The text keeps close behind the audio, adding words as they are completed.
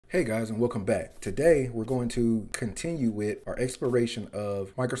Hey guys, and welcome back. Today we're going to continue with our exploration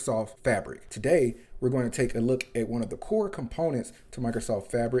of Microsoft Fabric. Today we're going to take a look at one of the core components to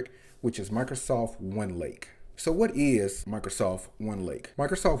Microsoft Fabric, which is Microsoft OneLake. So what is Microsoft OneLake?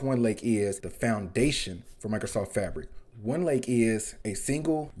 Microsoft OneLake is the foundation for Microsoft Fabric. OneLake is a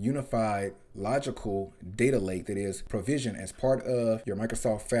single, unified, logical data lake that is provisioned as part of your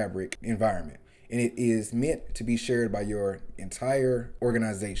Microsoft Fabric environment. And it is meant to be shared by your entire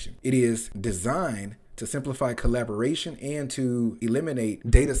organization. It is designed to simplify collaboration and to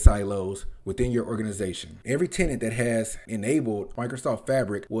eliminate data silos within your organization. Every tenant that has enabled Microsoft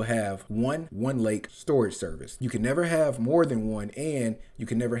Fabric will have one OneLake storage service. You can never have more than one, and you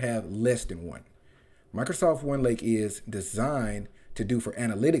can never have less than one. Microsoft OneLake is designed to do for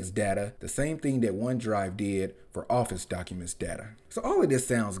analytics data the same thing that OneDrive did for Office documents data. So all of this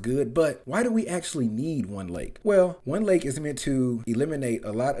sounds good, but why do we actually need OneLake? Well, OneLake is meant to eliminate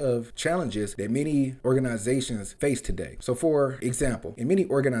a lot of challenges that many organizations face today. So for example, in many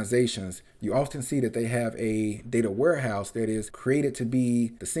organizations, you often see that they have a data warehouse that is created to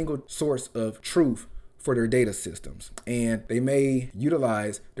be the single source of truth for their data systems. And they may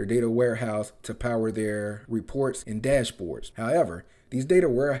utilize their data warehouse to power their reports and dashboards. However, these data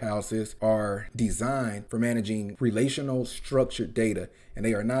warehouses are designed for managing relational structured data, and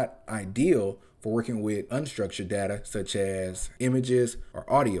they are not ideal for working with unstructured data such as images or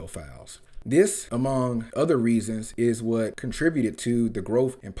audio files. This, among other reasons, is what contributed to the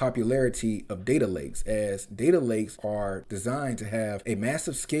growth and popularity of data lakes, as data lakes are designed to have a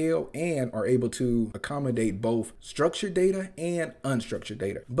massive scale and are able to accommodate both structured data and unstructured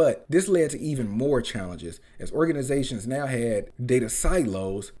data. But this led to even more challenges, as organizations now had data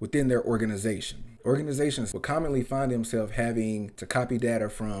silos within their organization. Organizations will commonly find themselves having to copy data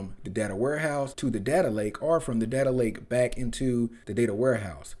from the data warehouse to the data lake, or from the data lake back into the data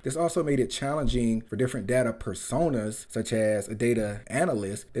warehouse. This also made it challenging for different data personas, such as a data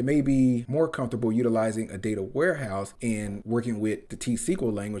analyst, that may be more comfortable utilizing a data warehouse and working with the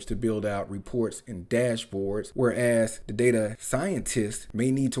T-SQL language to build out reports and dashboards, whereas the data scientists may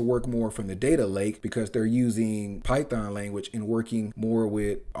need to work more from the data lake because they're using Python language and working more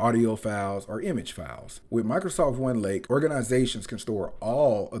with audio files or image files. With Microsoft OneLake, organizations can store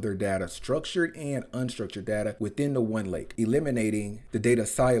all of their data, structured and unstructured data, within the OneLake, eliminating the data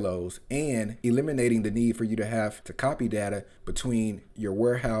silos and eliminating the need for you to have to copy data between your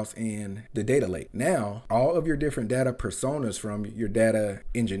warehouse and the data lake. Now, all of your different data personas, from your data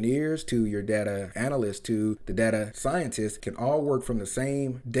engineers to your data analysts to the data scientists, can all work from the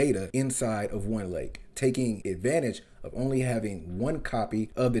same data inside of OneLake, taking advantage of only having one copy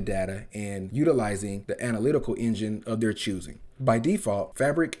of the data and utilizing the analytical engine of their choosing. By default,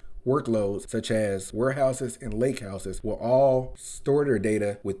 Fabric workloads such as warehouses and lakehouses will all store their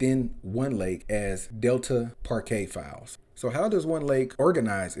data within OneLake as Delta Parquet files. So how does OneLake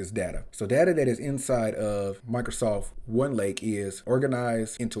organize its data? So data that is inside of Microsoft OneLake is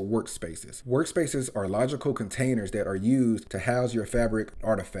organized into workspaces. Workspaces are logical containers that are used to house your Fabric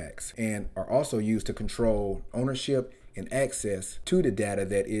artifacts and are also used to control ownership and access to the data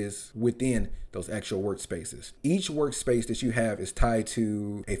that is within those actual workspaces. Each workspace that you have is tied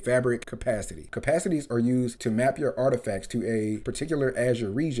to a Fabric capacity. Capacities are used to map your artifacts to a particular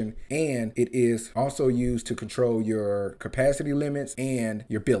Azure region, and it is also used to control your capacity limits and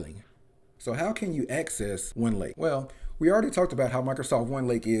your billing. So how can you access OneLake? Well, we already talked about how Microsoft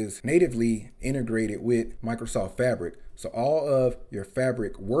OneLake is natively integrated with Microsoft Fabric. So all of your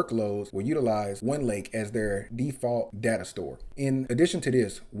Fabric workloads will utilize OneLake as their default data store. In addition to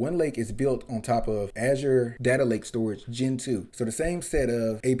this, OneLake is built on top of Azure Data Lake Storage Gen 2. So the same set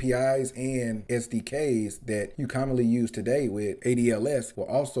of APIs and SDKs that you commonly use today with ADLS will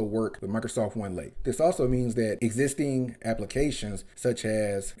also work with Microsoft OneLake. This also means that existing applications such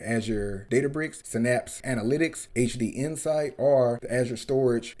as Azure Databricks, Synapse Analytics, HD Insight, or the Azure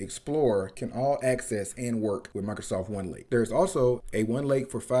Storage Explorer can all access and work with Microsoft OneLake. There's also a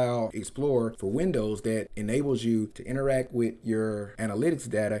OneLake for File Explorer for Windows that enables you to interact with your analytics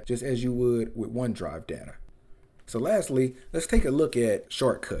data just as you would with OneDrive data. So lastly, let's take a look at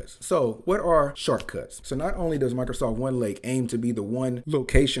shortcuts. So what are shortcuts? So not only does Microsoft OneLake aim to be the one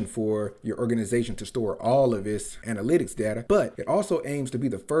location for your organization to store all of its analytics data, but it also aims to be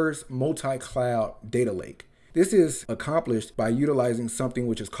the first multi-cloud data lake. This is accomplished by utilizing something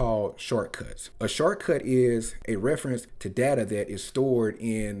which is called shortcuts. A shortcut is a reference to data that is stored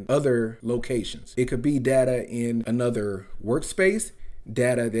in other locations. It could be data in another workspace,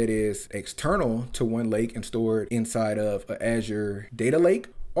 data that is external to OneLake and stored inside of an Azure data lake,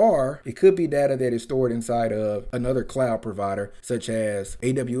 Or it could be data that is stored inside of another cloud provider, such as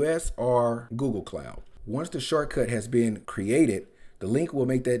AWS or Google Cloud. Once the shortcut has been created, the link will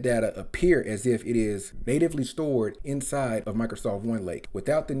make that data appear as if it is natively stored inside of Microsoft OneLake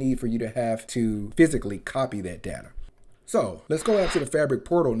without the need for you to have to physically copy that data. So let's go out to the Fabric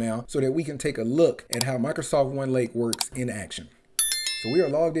portal now so that we can take a look at how Microsoft OneLake works in action. So we are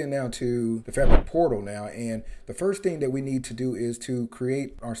logged in now to the Fabric portal now, and the first thing that we need to do is to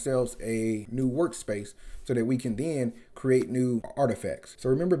create ourselves a new workspace so that we can then create new artifacts. So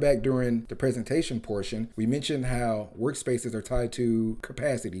remember back during the presentation portion, we mentioned how workspaces are tied to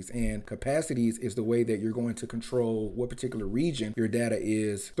capacities, and capacities is the way that you're going to control what particular region your data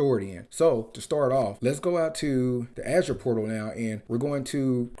is stored in. So to start off, let's go out to the Azure portal now, and we're going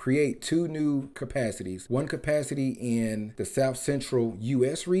to create two new capacities. One capacity in the South Central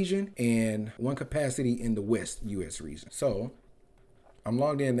US region and one capacity in the West US region. So I'm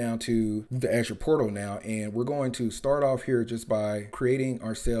logged in now to the Azure portal now, and we're going to start off here just by creating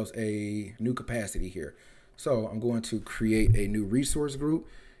ourselves a new capacity here. So I'm going to create a new resource group,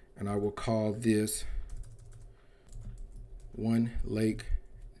 and I will call this OneLake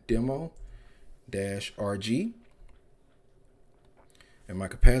Demo-RG. And my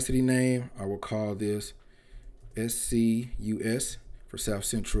capacity name, I will call this SCUS for South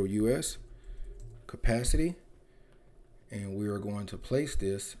Central US capacity. And we are going to place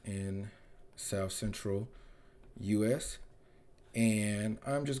this in South Central US. And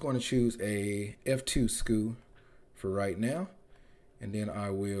I'm just going to choose a F2 SKU for right now. And then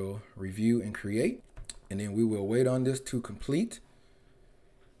I will review and create. And then we will wait on this to complete.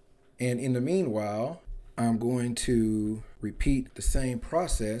 And in the meanwhile, I'm going to repeat the same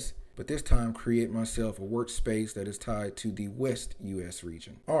process, but this time create myself a workspace that is tied to the West US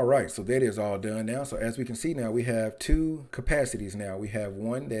region. All right, so that is all done now. So as we can see now, we have two capacities now. We have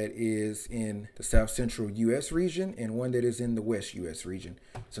one that is in the South Central US region and one that is in the West US region.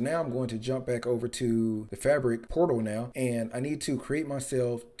 So now I'm going to jump back over to the Fabric portal now, and I need to create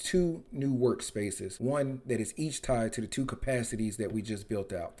myself two new workspaces, one that is each tied to the two capacities that we just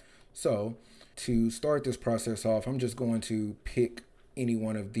built out. So to start this process off, I'm just going to pick any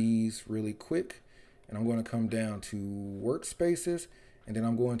one of these really quick, and I'm going to come down to workspaces, and then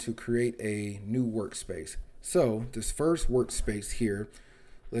I'm going to create a new workspace. So this first workspace here,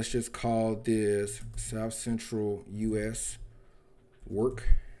 let's just call this South Central US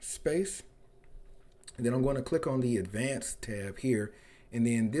workspace, and then I'm going to click on the advanced tab here, and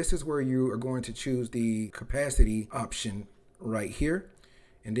then this is where you are going to choose the capacity option right here.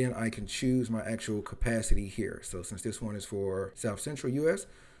 And then I can choose my actual capacity here. So since this one is for South Central US,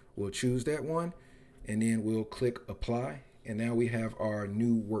 we'll choose that one, and then we'll click apply. And now we have our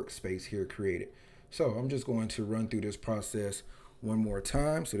new workspace here created. So I'm just going to run through this process one more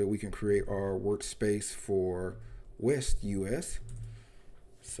time so that we can create our workspace for West US.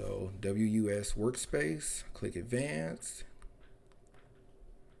 So WUS workspace, click advanced,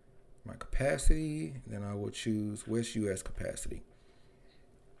 my capacity, then I will choose West US capacity.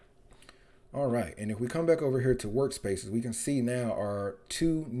 All right, and if we come back over here to workspaces, we can see now our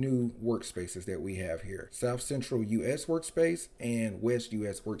two new workspaces that we have here, South Central US workspace and West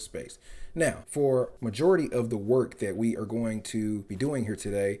US workspace. Now, for majority of the work that we are going to be doing here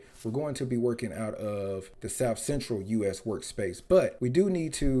today, we're going to be working out of the South Central US workspace, but we do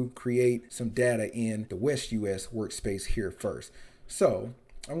need to create some data in the West US workspace here first. So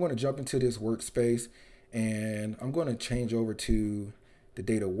I'm going to jump into this workspace, and I'm going to change over to the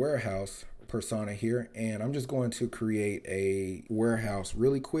data warehouse persona here, and I'm just going to create a warehouse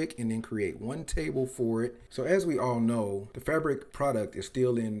really quick and then create one table for it. So as we all know, the Fabric product is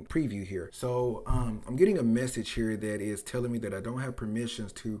still in preview here. So I'm getting a message here that is telling me that I don't have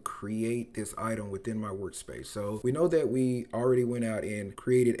permissions to create this item within my workspace. So we know that we already went out and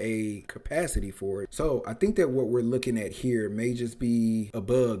created a capacity for it. So I think that what we're looking at here may just be a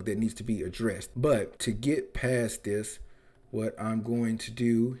bug that needs to be addressed. But to get past this, what I'm going to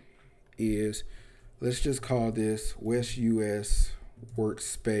do is, let's just call this West US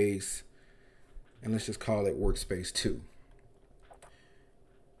workspace, and let's just call it workspace 2.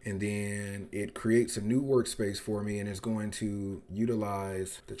 And then it creates a new workspace for me, and it's going to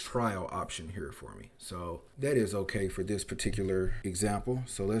utilize the trial option here for me. So that is okay for this particular example.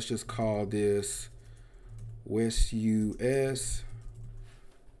 So let's just call this West US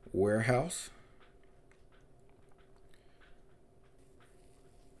warehouse.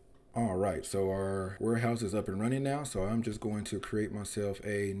 All right, so our warehouse is up and running now. So I'm just going to create myself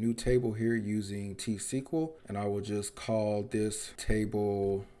a new table here using T-SQL, and I will just call this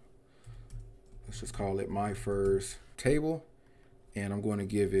table, let's just call it my first table. and I'm going to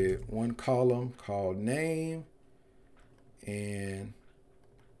give it one column called name, and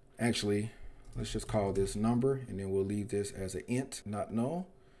actually let's just call this number, and then we'll leave this as an int, not null.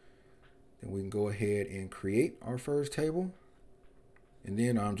 Then we can go ahead and create our first table, and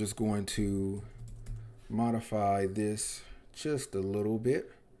then I'm just going to modify this just a little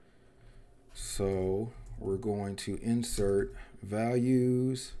bit. So we're going to insert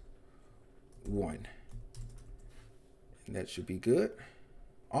values 1, and that should be good.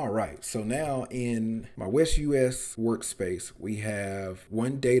 All right, so now in my West US workspace, we have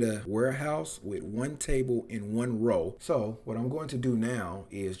one data warehouse with one table in one row. So what I'm going to do now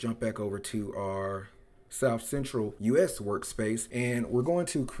is jump back over to our South Central US workspace, and we're going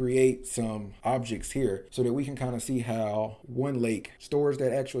to create some objects here so that we can kind of see how OneLake stores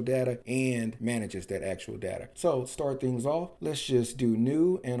that actual data and manages that actual data. So to start things off, let's just do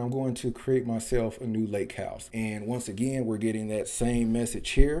new, and I'm going to create myself a new lake house. And once again, we're getting that same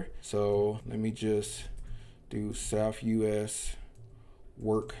message here. So let me just do South US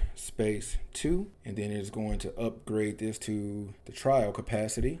workspace 2, and then it's going to upgrade this to the trial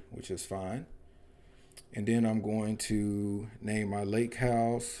capacity, which is fine. And then I'm going to name my lake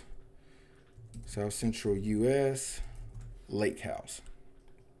house South Central US Lake House.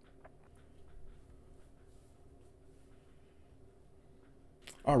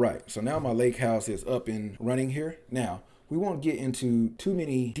 All right, so now my lake house is up and running here. Now, we won't get into too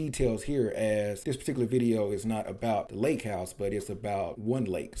many details here, as this particular video is not about the lake house, but it's about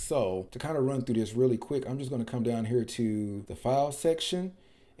OneLake. So to kind of run through this really quick, I'm just going to come down here to the file section,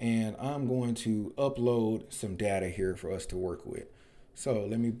 and I'm going to upload some data here for us to work with. So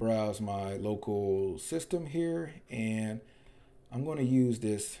let me browse my local system here, and I'm going to use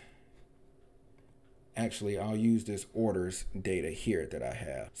this. Actually, I'll use this orders data here that I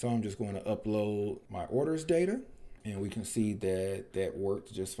have. So I'm just going to upload my orders data, and we can see that that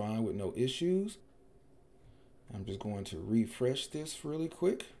worked just fine with no issues. I'm just going to refresh this really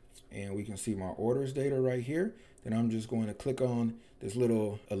quick, and we can see my orders data right here. Then I'm just going to click on this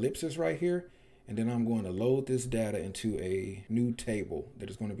little ellipsis right here, and then I'm going to load this data into a new table that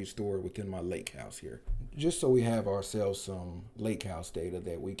is going to be stored within my lake house here, just so we have ourselves some lake house data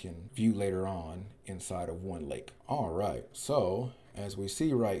that we can view later on inside of OneLake. All right, so as we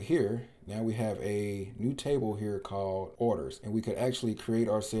see right here, now we have a new table here called orders, and we could actually create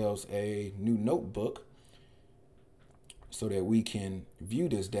ourselves a new notebook so that we can view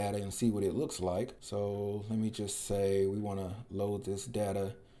this data and see what it looks like. So let me just say we want to load this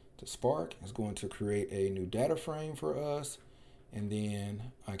data to Spark. It's going to create a new data frame for us, and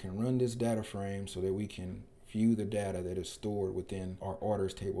then I can run this data frame so that we can view the data that is stored within our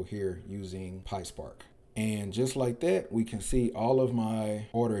orders table here using PySpark. And just like that, we can see all of my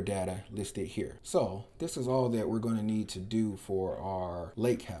order data listed here. So this is all that we're going to need to do for our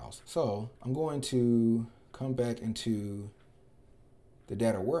lake house. So I'm going to come back into the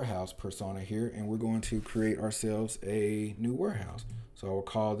data warehouse persona here, and we're going to create ourselves a new warehouse. So I will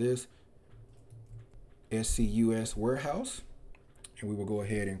call this SCUS warehouse, and we will go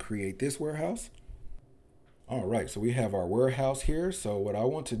ahead and create this warehouse. All right, so we have our warehouse here. So what I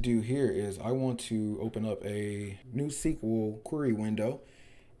want to do here is I want to open up a new SQL query window,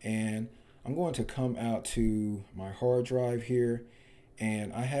 and I'm going to come out to my hard drive here,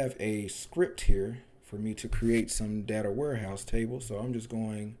 and I have a script here for me to create some data warehouse tables. So I'm just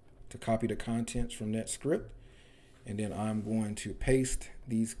going to copy the contents from that script, and then I'm going to paste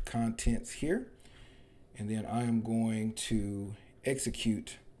these contents here, and then I am going to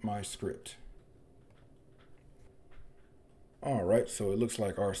execute my script. All right, so it looks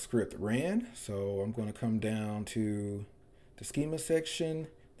like our script ran. So I'm going to come down to the schema section,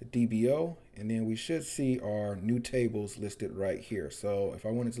 the DBO, and then we should see our new tables listed right here. So if I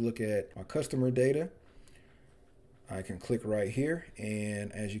wanted to look at my customer data, I can click right here,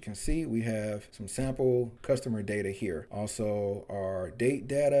 and as you can see, we have some sample customer data here. Also our date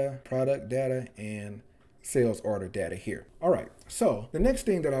data, product data, and sales order data here. All right, so the next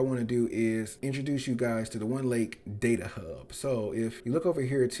thing that I want to do is introduce you guys to the OneLake Data Hub. So if you look over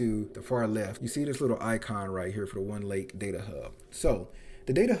here to the far left, you see this little icon right here for the OneLake Data Hub. So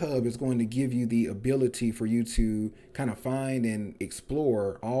the Data Hub is going to give you the ability for you to kind of find and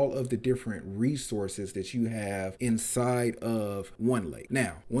explore all of the different resources that you have inside of OneLake.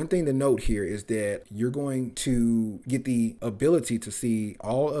 Now, one thing to note here is that you're going to get the ability to see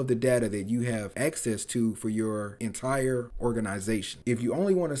all of the data that you have access to for your entire organization. If you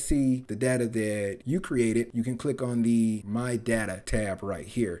only want to see the data that you created, you can click on the My Data tab right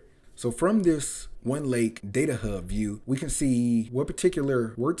here. So from this OneLake Data Hub view, we can see what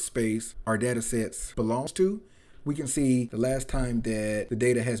particular workspace our data sets belongs to. We can see the last time that the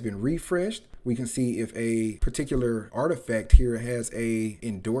data has been refreshed. We can see if a particular artifact here has a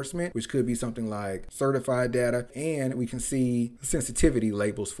endorsement, which could be something like certified data, and we can see sensitivity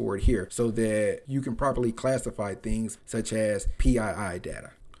labels for it here so that you can properly classify things such as PII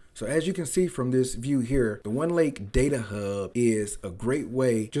data. So as you can see from this view here, the OneLake Data Hub is a great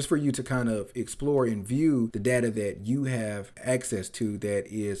way just for you to kind of explore and view the data that you have access to that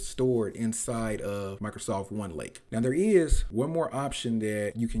is stored inside of Microsoft OneLake. Now there is one more option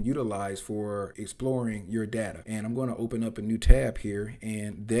that you can utilize for exploring your data. And I'm going to open up a new tab here,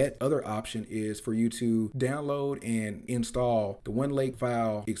 and that other option is for you to download and install the OneLake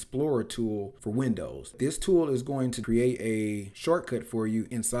File Explorer tool for Windows. This tool is going to create a shortcut for you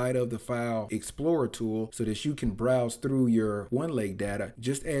inside of the File Explorer tool so that you can browse through your OneLake data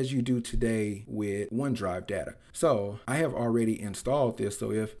just as you do today with OneDrive data. So I have already installed this.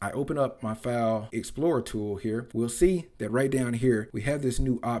 So if I open up my File Explorer tool here, we'll see that right down here, we have this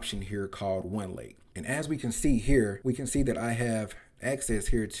new option here called OneLake. And as we can see here, we can see that I have access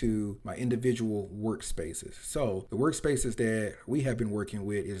here to my individual workspaces. So the workspaces that we have been working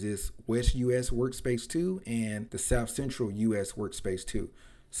with is this West US Workspace 2 and the South Central US Workspace 2.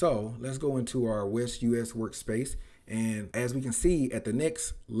 So let's go into our West US workspace. And as we can see at the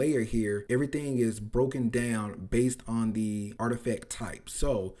next layer here, everything is broken down based on the artifact type.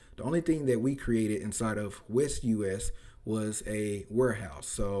 So the only thing that we created inside of West US was a warehouse.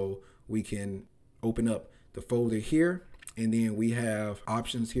 So we can open up the folder here, and then we have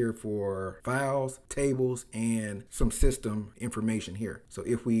options here for files, tables, and some system information here. So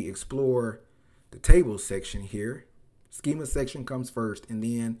if we explore the tables section here, schema section comes first and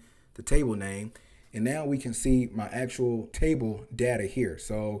then the table name. And now we can see my actual table data here.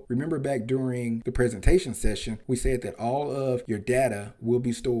 So remember back during the presentation session, we said that all of your data will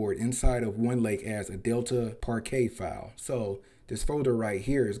be stored inside of OneLake as a Delta Parquet file. So this folder right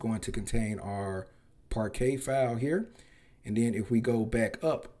here is going to contain our Parquet file here. And then if we go back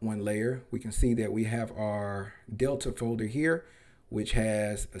up one layer, we can see that we have our Delta folder here, which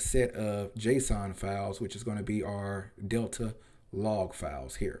has a set of JSON files, which is going to be our Delta log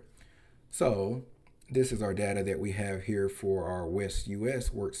files here. So this is our data that we have here for our West US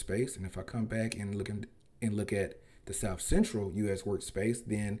workspace. And if I come back and look at the South Central US workspace,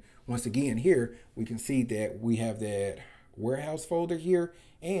 then once again here, we can see that we have that warehouse folder here,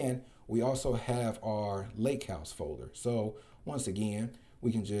 and we also have our Lakehouse folder. So once again,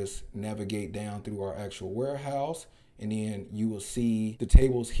 we can just navigate down through our actual warehouse, and then you will see the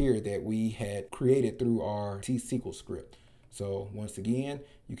tables here that we had created through our T-SQL script. So once again,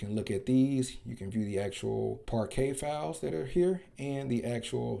 you can look at these, you can view the actual Parquet files that are here and the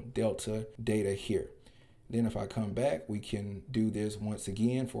actual Delta data here. Then if I come back, we can do this once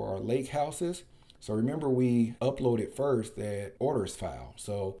again for our lake houses. So remember, we uploaded first that orders file.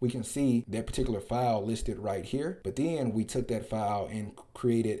 So we can see that particular file listed right here, but then we took that file and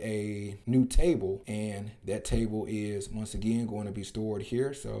created a new table, and that table is once again going to be stored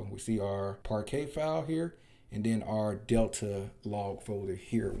here. So we see our Parquet file here, and then our Delta log folder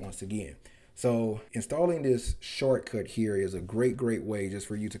here once again. So installing this shortcut here is a great way just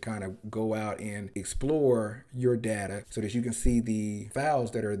for you to kind of go out and explore your data so that you can see the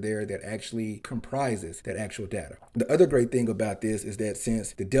files that are there that actually comprises that actual data. The other great thing about this is that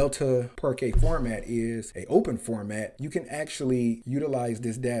since the Delta Parquet format is an open format, you can actually utilize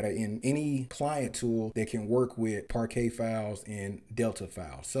this data in any client tool that can work with Parquet files and Delta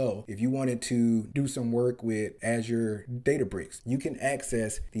files. So if you wanted to do some work with Azure Databricks, you can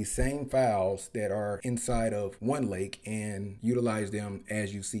access these same files that are inside of OneLake and utilize them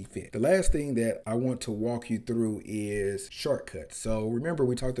as you see fit. The last thing that I want to walk you through is shortcuts. So remember,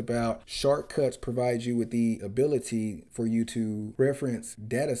 we talked about shortcuts provide you with the ability for you to reference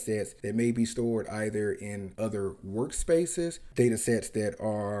data sets that may be stored either in other workspaces, data sets that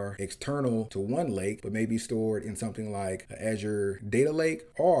are external to OneLake but may be stored in something like Azure Data Lake,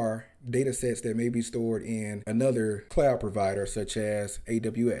 or data sets that may be stored in another cloud provider such as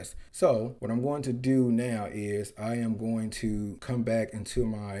AWS. So what I'm going to do now is I am going to come back into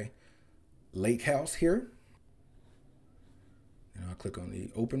my Lakehouse here, and I'll click on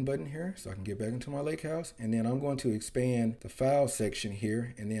the open button here so I can get back into my Lakehouse, and then I'm going to expand the file section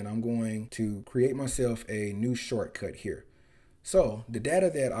here, and then I'm going to create myself a new shortcut here. So the data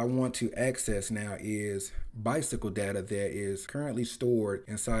that I want to access now is bicycle data that is currently stored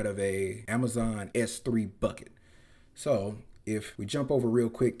inside of a Amazon S3 bucket. So if we jump over real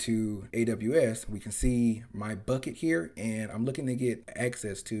quick to AWS, we can see my bucket here, and I'm looking to get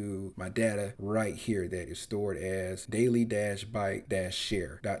access to my data right here that is stored as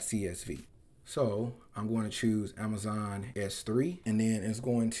daily-byte-share.csv. So I'm going to choose Amazon S3, and then it's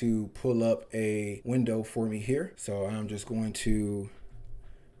going to pull up a window for me here. So I'm just going to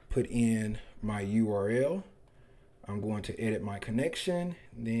put in my URL. I'm going to edit my connection.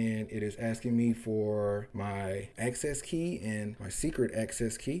 Then it is asking me for my access key and my secret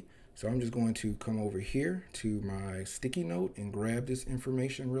access key. So I'm just going to come over here to my sticky note and grab this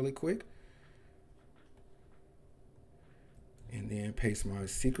information really quick. And then paste my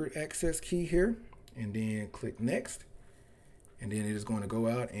secret access key here, and then click next. And then it is going to go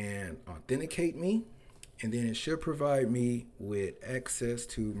out and authenticate me. And then it should provide me with access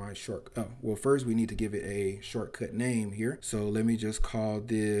to my well, first we need to give it a shortcut name here. So let me just call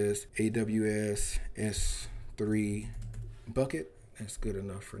this AWS S3 bucket. That's good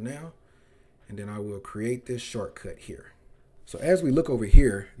enough for now. And then I will create this shortcut here. So as we look over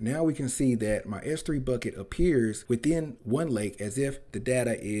here, now we can see that my S3 bucket appears within OneLake as if the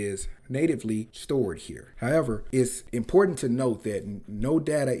data is natively stored here. However, it's important to note that no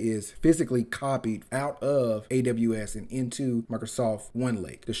data is physically copied out of AWS and into Microsoft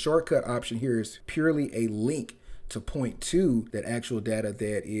OneLake. The shortcut option here is purely a link to point to that actual data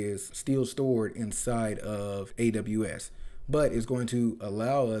that is still stored inside of AWS. But it's going to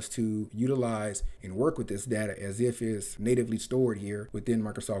allow us to utilize and work with this data as if it's natively stored here within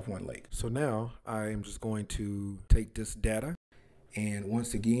Microsoft OneLake. So now I am just going to take this data, and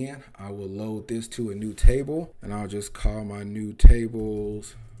once again, I will load this to a new table, and I'll just call my new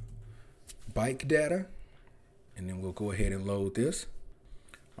tables bike data, and then we'll go ahead and load this.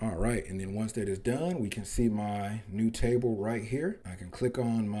 All right, and then once that is done, we can see my new table right here. I can click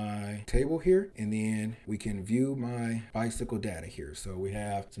on my table here, and then we can view my bicycle data here. So we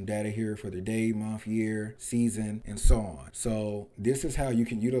have some data here for the day, month, year, season, and so on. So this is how you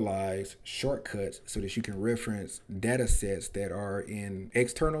can utilize shortcuts so that you can reference data sets that are in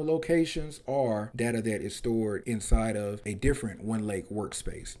external locations or data that is stored inside of a different OneLake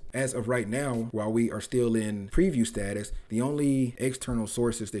workspace. As of right now, while we are still in preview status, the only external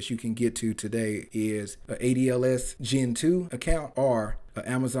sources that you can get to today is an ADLS Gen 2 account or an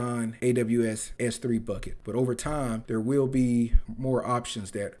Amazon AWS S3 bucket. But over time, there will be more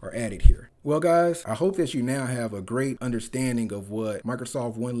options that are added here. Well, guys, I hope that you now have a great understanding of what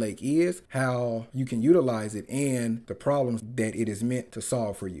Microsoft OneLake is, how you can utilize it, and the problems that it is meant to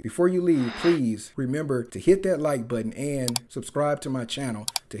solve for you. Before you leave, please remember to hit that like button and subscribe to my channel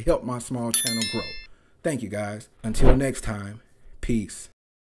to help my small channel grow. Thank you, guys. Until next time, peace.